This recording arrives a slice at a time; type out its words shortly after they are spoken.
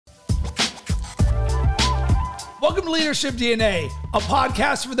Welcome to Leadership DNA, a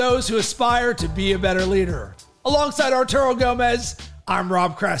podcast for those who aspire to be a better leader. Alongside Arturo Gomez, I'm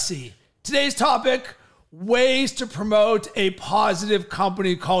Rob Cressy. Today's topic, ways to promote a positive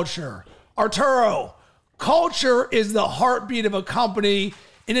company culture. Arturo, culture is the heartbeat of a company,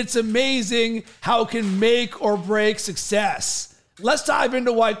 and it's amazing how it can make or break success. Let's dive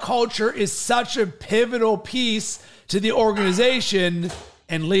into why culture is such a pivotal piece to the organization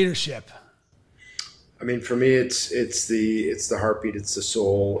and leadership. I mean, for me, it's the heartbeat, it's the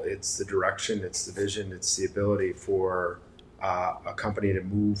soul, it's the direction, it's the vision, it's the ability for a company to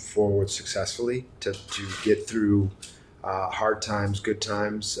move forward successfully, to get through hard times, good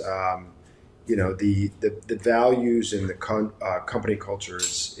times. The values in the company culture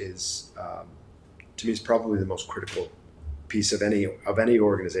is to me is probably the most critical piece of any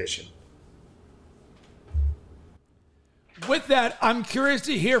organization. With that, I'm curious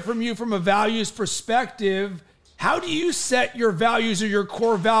to hear from you from a values perspective. How do you set your values or your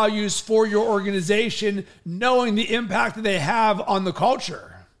core values for your organization, knowing the impact that they have on the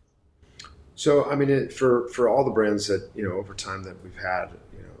culture? So, I mean, for all the brands that, over time that we've had,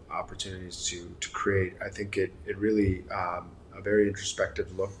 opportunities to create, I think it really a very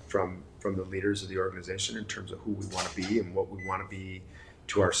introspective look from the leaders of the organization in terms of who we want to be and what we want to be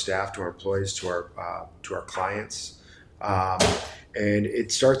to our staff, to our employees, to our clients. And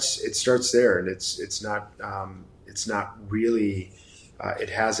it starts there, and it's not really, it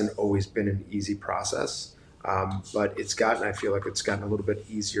hasn't always been an easy process, but I feel like it's gotten a little bit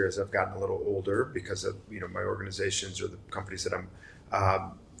easier as I've gotten a little older because of, my organizations or the companies that I'm,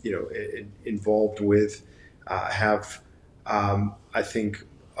 involved with, have, I think,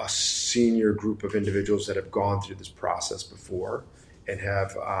 a senior group of individuals that have gone through this process before and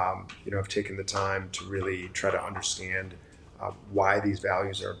have taken the time to really try to understand why these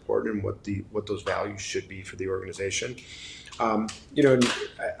values are important and what those values should be for the organization. I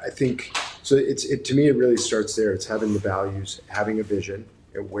think so. To me, it really starts there. It's having the values, having a vision,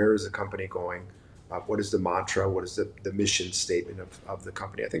 and where is the company going? What is the mantra? What is the mission statement of the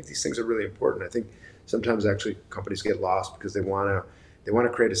company? I think these things are really important. I think sometimes actually companies get lost because they want to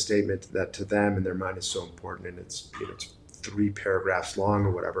create a statement that to them in their mind is so important, and it's 3 paragraphs long or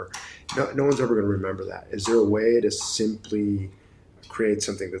whatever. No one's ever going to remember that. Is there a way to simply create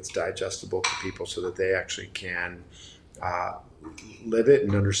something that's digestible to people so that they actually can live it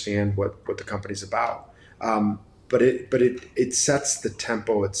and understand what the company's about? But it sets the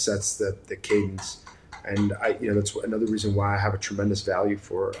tempo, it sets the cadence, and that's another reason why I have a tremendous value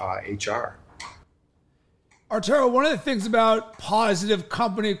for HR. Arturo, one of the things about positive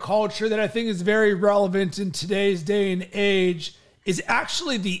company culture that I think is very relevant in today's day and age is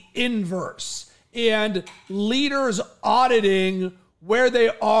actually the inverse, and leaders auditing where they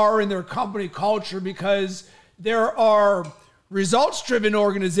are in their company culture, because there are results-driven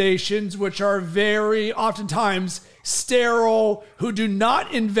organizations which are very oftentimes sterile, who do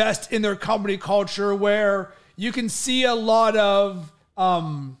not invest in their company culture, where you can see a lot of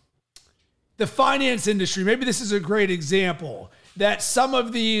the finance industry. Maybe this is a great example, that some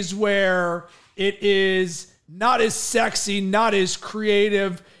of these where it is not as sexy, not as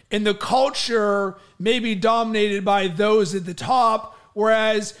creative, and the culture may be dominated by those at the top,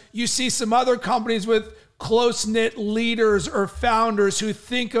 whereas you see some other companies with close-knit leaders or founders who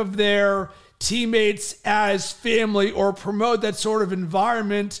think of their teammates as family or promote that sort of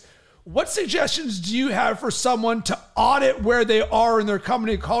environment. What suggestions do you have for someone to audit where they are in their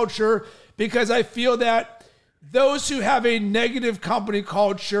company culture? Because I feel that those who have a negative company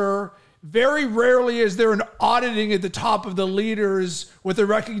culture, very rarely is there an auditing at the top of the leaders with a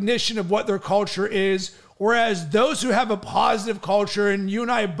recognition of what their culture is. Whereas those who have a positive culture, and you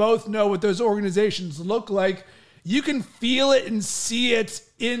and I both know what those organizations look like, you can feel it and see it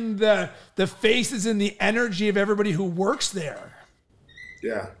in the faces and the energy of everybody who works there.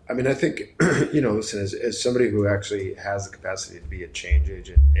 Yeah. I mean, I think, listen, as somebody who actually has the capacity to be a change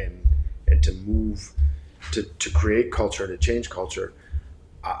agent and to move, to create culture, to change culture,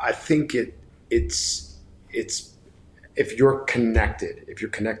 I think it's if you're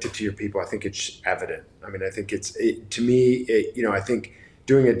connected to your people, I think it's evident. I mean, I think I think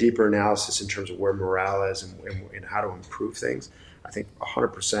doing a deeper analysis in terms of where morale is and how to improve things, I think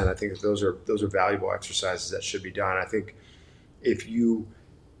 100%. I think those are valuable exercises that should be done. I think if you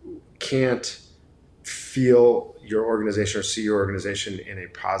can't feel your organization or see your organization in a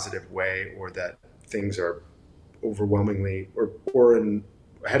positive way, or that things are overwhelmingly or in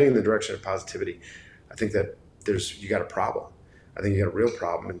heading in the direction of positivity, I think that you got a problem. I think you got a real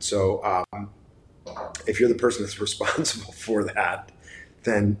problem. And so if you're the person that's responsible for that,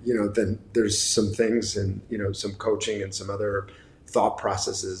 then there's some things and some coaching and some other thought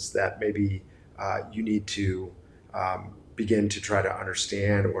processes that maybe you need to begin to try to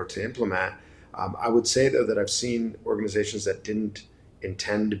understand or to implement. I would say though that I've seen organizations that didn't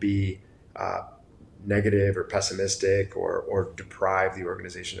intend to be negative or pessimistic or deprive the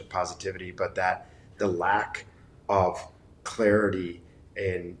organization of positivity, but that the lack of clarity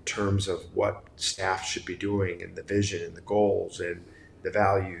in terms of what staff should be doing and the vision and the goals and the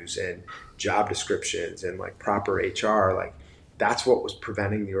values and job descriptions and like proper HR, like that's what was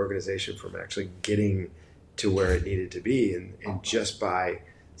preventing the organization from actually getting to where it needed to be. And just by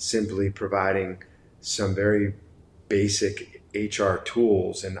simply providing some very basic HR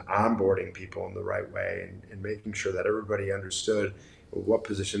tools and onboarding people in the right way and making sure that everybody understood what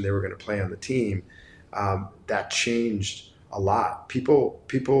position they were going to play on the team, that changed a lot.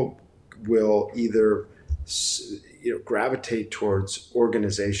 People will either gravitate towards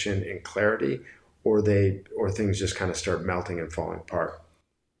organization and clarity, or things just kind of start melting and falling apart.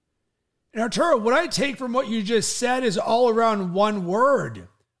 And Arturo, what I take from what you just said is all around one word: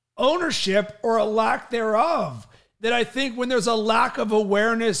 ownership, or a lack thereof. That I think when there's a lack of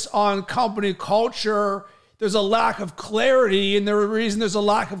awareness on company culture, there's a lack of clarity. And the reason there's a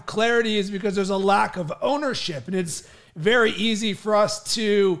lack of clarity is because there's a lack of ownership. And it's very easy for us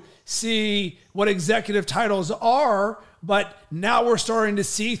to see what executive titles are, but now we're starting to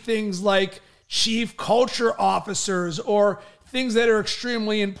see things like chief culture officers or things that are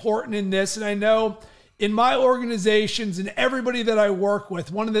extremely important in this. And I know in my organizations and everybody that I work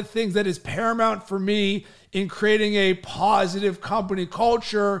with, one of the things that is paramount for me in creating a positive company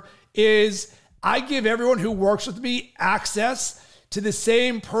culture is I give everyone who works with me access to the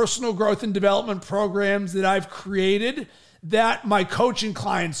same personal growth and development programs that I've created that my coaching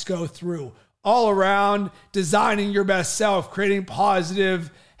clients go through, all around designing your best self, creating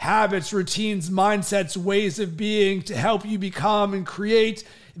positive habits, routines, mindsets, ways of being to help you become and create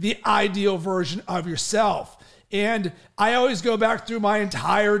the ideal version of yourself. And I always go back through my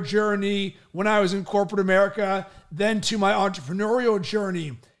entire journey when I was in corporate America, then to my entrepreneurial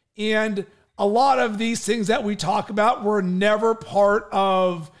journey. And a lot of these things that we talk about were never part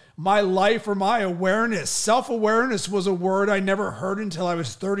of my life or my awareness. Self-awareness was a word I never heard until I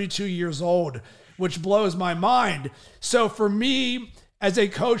was 32 years old, which blows my mind. So for me, as a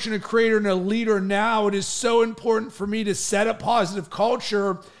coach and a creator and a leader now, it is so important for me to set a positive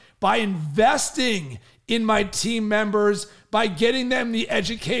culture by investing in my team members, by getting them the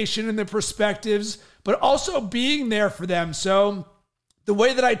education and the perspectives, but also being there for them. So the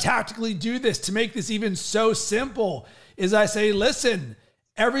way that I tactically do this to make this even so simple is I say, listen,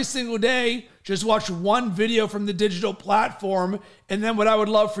 every single day, just watch one video from the digital platform. And then what I would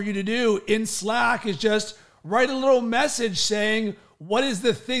love for you to do in Slack is just write a little message saying, what is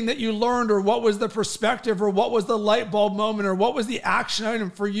the thing that you learned, or what was the perspective, or what was the light bulb moment, or what was the action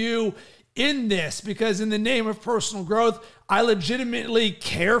item for you in this? Because in the name of personal growth, I legitimately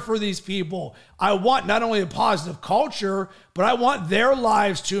care for these people. I want not only a positive culture, but I want their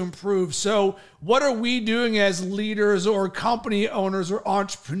lives to improve. So what are we doing as leaders or company owners or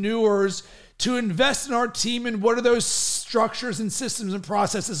entrepreneurs to invest in our team, and what do those structures and systems and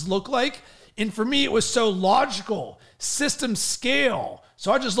processes look like? And for me, it was so logical. System scale.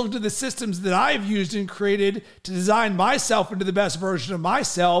 So I just looked at the systems that I've used and created to design myself into the best version of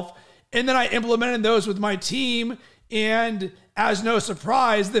myself. And then I implemented those with my team. And as no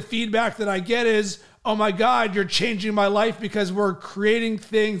surprise, the feedback that I get is, oh my God, you're changing my life, because we're creating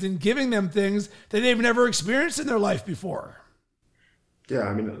things and giving them things that they've never experienced in their life before. Yeah,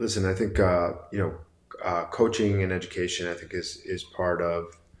 I mean, listen, I think, coaching and education, I think is part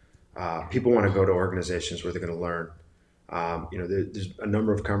of, people want to go to organizations where they're going to learn. There's a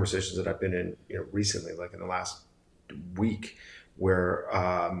number of conversations that I've been in, recently, like in the last week, where,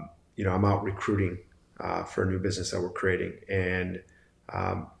 I'm out recruiting for a new business that we're creating. And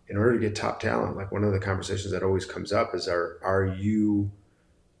in order to get top talent, like one of the conversations that always comes up is, are you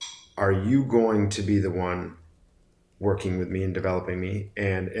going to be the one working with me and developing me?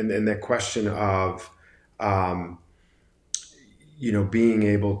 And that question of, being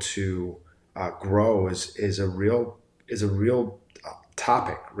able to grow is a real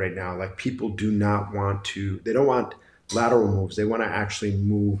topic right now. Like people they don't want lateral moves. They want to actually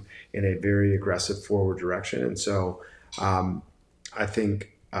move in a very aggressive forward direction. And so I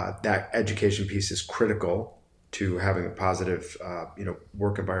think that education piece is critical to having a positive,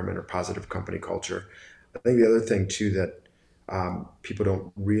 work environment or positive company culture. I think the other thing too that people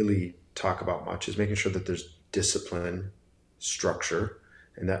don't really talk about much is making sure that there's discipline, structure,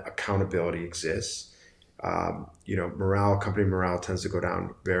 and that accountability exists. company morale tends to go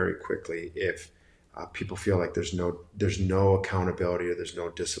down very quickly if people feel like there's no accountability or there's no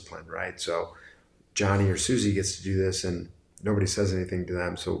discipline, right? So Johnny or Susie gets to do this and nobody says anything to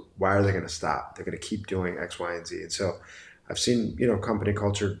them. So why are they going to stop? They're going to keep doing X, Y, and Z. And so I've seen, company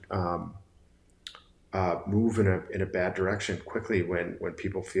culture move in a bad direction quickly when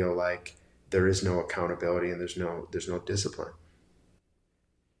people feel like there is no accountability and there's no discipline.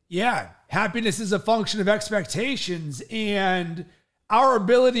 Yeah, happiness is a function of expectations, and our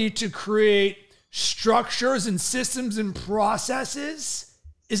ability to create structures and systems and processes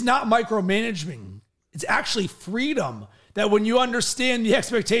is not micromanagement. It's actually freedom. That when you understand the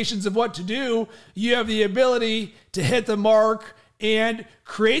expectations of what to do, you have the ability to hit the mark and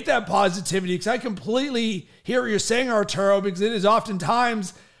create that positivity. Because I completely hear what you're saying, Arturo, because it is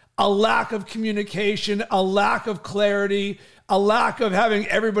oftentimes a lack of communication, a lack of clarity, a lack of having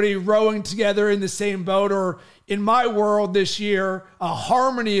everybody rowing together in the same boat. Or in my world this year,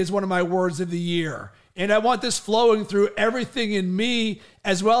 harmony is one of my words of the year. And I want this flowing through everything in me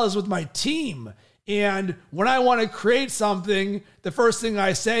as well as with my team. And when I want to create something, the first thing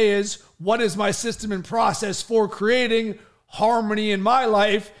I say is, what is my system and process for creating harmony in my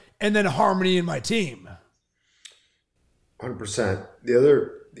life and then harmony in my team? 100%.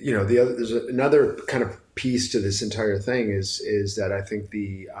 There's another kind of piece to this entire thing is that I think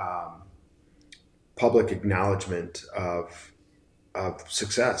the public acknowledgement of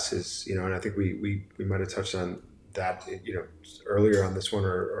success is, and I think we might have touched on that, earlier on this one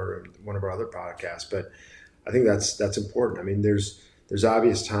or one of our other podcasts, but I think that's important. I mean, there's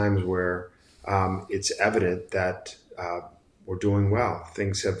obvious times where it's evident that we're doing well.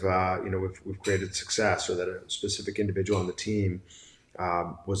 Things have, we've created success, or that a specific individual on the team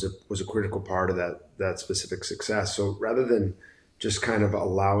was a critical part of that specific success. So rather than just kind of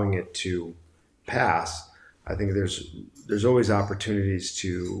allowing it to pass, I think there's always opportunities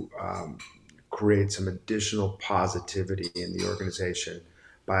to create some additional positivity in the organization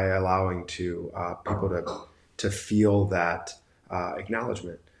by allowing people to feel that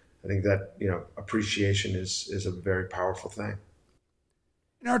acknowledgement. I think that appreciation is a very powerful thing.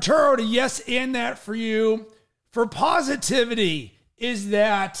 And Arturo, to yes and that for you, for positivity, is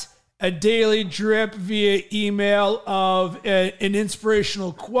that a daily drip via email of an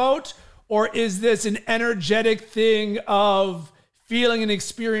inspirational quote, or is this an energetic thing of feeling and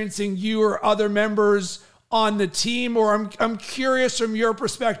experiencing you or other members on the team? Or I'm curious from your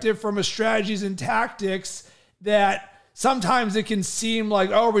perspective, from a strategies and tactics, that sometimes it can seem like,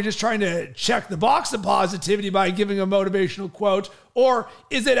 oh, we're just trying to check the box of positivity by giving a motivational quote, or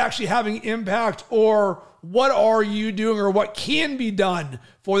is it actually having impact, or what are you doing or what can be done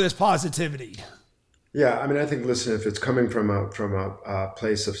for this positivity? Yeah, I mean, I think, listen, if it's coming from a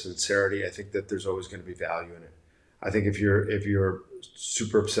place of sincerity, I think that there's always going to be value in it. I think if you're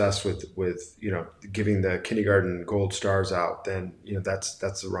super obsessed with giving the kindergarten gold stars out, then that's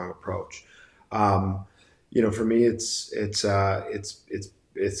the wrong approach. For me, it's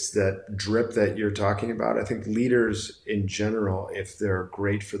that drip that you're talking about. I think leaders in general, if they're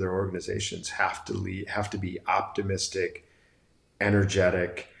great for their organizations, have to be optimistic,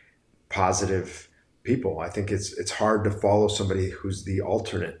 energetic, positive people. I think it's hard to follow somebody who's the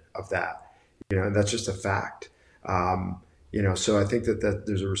alternate of that. And that's just a fact. So I think that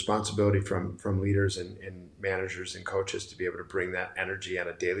there's a responsibility from leaders and managers and coaches to be able to bring that energy on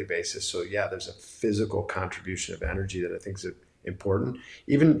a daily basis. So yeah, there's a physical contribution of energy that I think is important,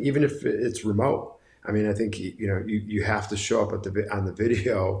 even if it's remote. I mean, I think you have to show up on the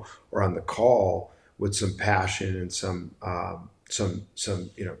video or on the call with some passion and some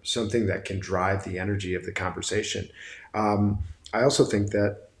something that can drive the energy of the conversation. I also think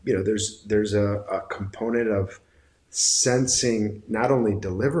that there's a component of sensing, not only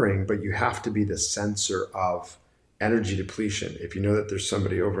delivering, but you have to be the sensor of energy depletion. If you know that there's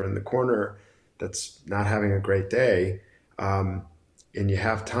somebody over in the corner that's not having a great day, and you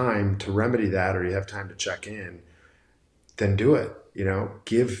have time to remedy that, or you have time to check in, then do it.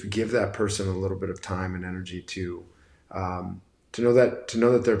 Give that person a little bit of time and energy to know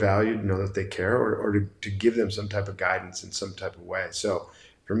that they're valued, to know that they care, or to give them some type of guidance in some type of way. So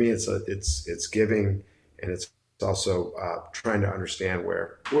for me, it's giving, and it's also trying to understand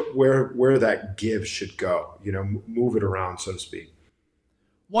where that give should go. Move it around, so to speak.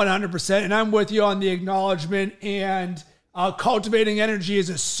 100%. And I'm with you on the acknowledgement. And Cultivating energy is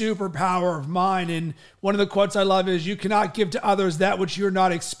a superpower of mine. And one of the quotes I love is, you cannot give to others that which you're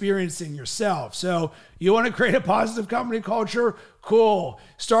not experiencing yourself. So you want to create a positive company culture? Cool.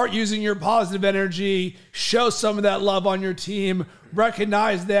 Start using your positive energy. Show some of that love on your team.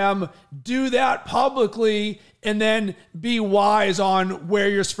 Recognize them. Do that publicly. And then be wise on where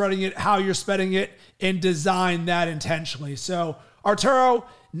you're spreading it, how you're spreading it, and design that intentionally. So Arturo,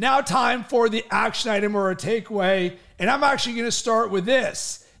 now time for the action item or a takeaway. And I'm actually going to start with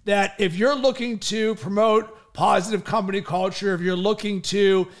this, that if you're looking to promote positive company culture, if you're looking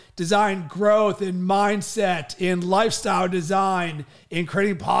to design growth in mindset, in lifestyle design, in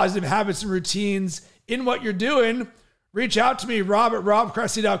creating positive habits and routines in what you're doing, reach out to me,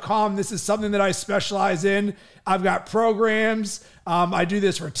 rob@robcressy.com. This is something that I specialize in. I've got programs. I do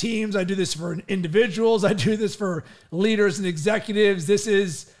this for teams. I do this for individuals. I do this for leaders and executives. This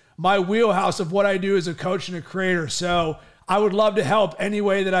is my wheelhouse of what I do as a coach and a creator. So I would love to help any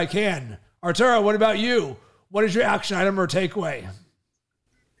way that I can. Arturo, what about you? What is your action item or takeaway?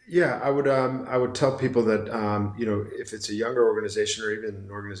 Yeah, I would tell people that, if it's a younger organization or even an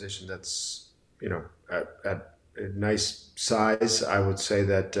organization that's, at a nice size, I would say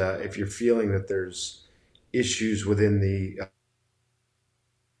that if you're feeling that there's issues within the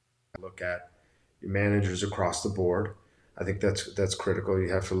look at your managers across the board. I think that's critical.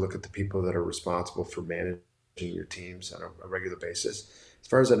 You have to look at the people that are responsible for managing your teams on a regular basis. As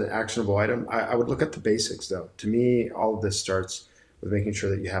far as an actionable item, I would look at the basics though. To me, all of this starts with making sure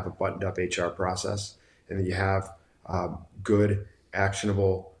that you have a buttoned up HR process and that you have good,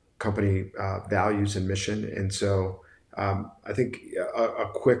 actionable company values and mission. And so I think a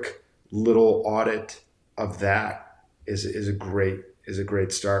quick little audit of that is a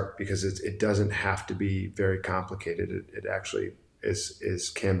great start, because it doesn't have to be very complicated. It actually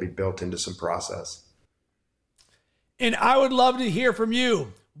can be built into some process. And I would love to hear from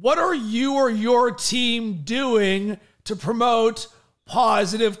you. What are you or your team doing to promote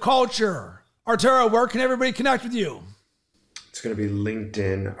positive culture? Arturo, where can everybody connect with you? It's going to be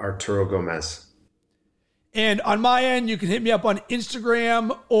LinkedIn, Arturo Gomez. And on my end, you can hit me up on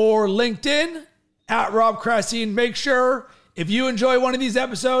Instagram or LinkedIn at Rob Cressy. And make sure, if you enjoy one of these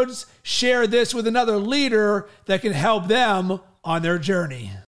episodes, share this with another leader that can help them on their journey.